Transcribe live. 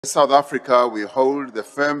In South Africa, we hold the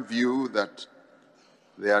firm view that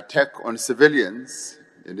the attack on civilians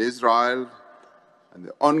in Israel and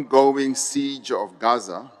the ongoing siege of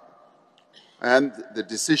Gaza and the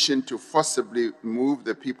decision to forcibly move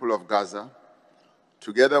the people of Gaza,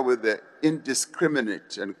 together with the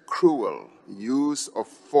indiscriminate and cruel use of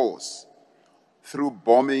force through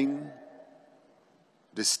bombing,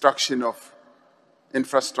 destruction of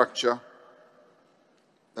infrastructure,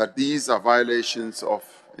 that these are violations of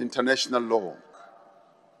international law.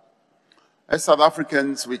 As South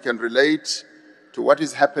Africans, we can relate to what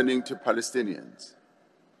is happening to Palestinians.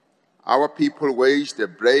 Our people waged a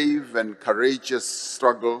brave and courageous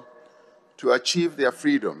struggle to achieve their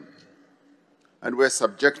freedom and were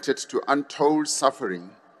subjected to untold suffering,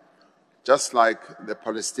 just like the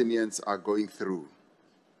Palestinians are going through.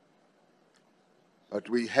 But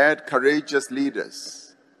we had courageous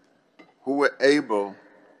leaders who were able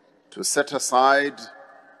to set aside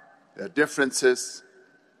their differences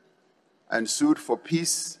and sued for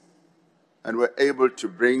peace and were able to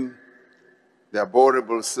bring the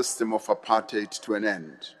abhorrible system of apartheid to an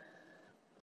end.